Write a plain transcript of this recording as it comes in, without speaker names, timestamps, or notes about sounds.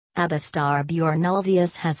Abba star Bjorn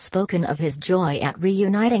Ulvaeus has spoken of his joy at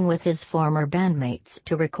reuniting with his former bandmates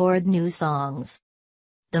to record new songs.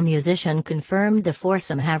 The musician confirmed the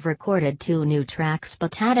foursome have recorded 2 new tracks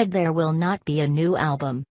but added there will not be a new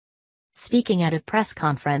album. Speaking at a press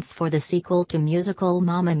conference for the sequel to musical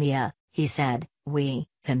Mamma Mia, he said, "We,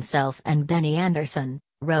 himself and Benny Andersson,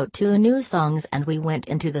 wrote 2 new songs and we went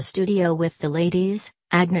into the studio with the ladies,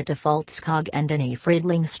 Agneta Faltskog and Annie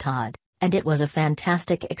Fridlingstad, and it was a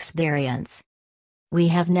fantastic experience. We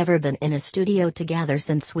have never been in a studio together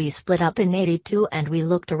since we split up in '82 and we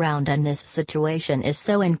looked around and this situation is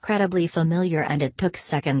so incredibly familiar and it took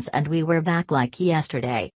seconds and we were back like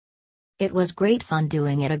yesterday. It was great fun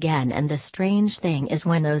doing it again, and the strange thing is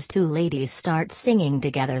when those 2 ladies start singing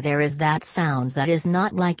together there is that sound that is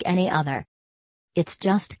not like any other. It's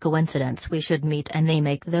just coincidence we should meet and they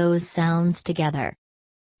make those sounds together."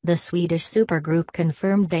 The Swedish supergroup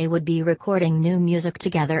confirmed they would be recording new music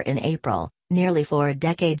together in April, nearly 4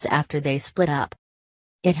 decades after they split up.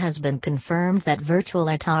 It has been confirmed that virtual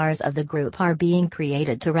avatars of the group are being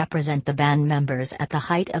created to represent the band members at the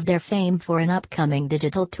height of their fame for an upcoming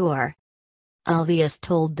digital tour. Ulvaeus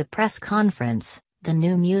told the press conference, "The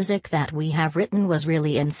new music that we have written was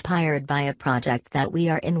really inspired by a project that we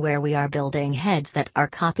are in where we are building heads that are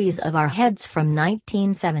copies of our heads from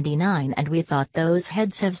 1979 and we thought those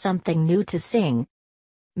heads have something new to sing."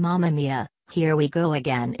 Mamma Mia, Here We Go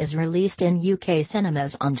Again is released in UK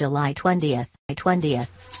cinemas on July 20th.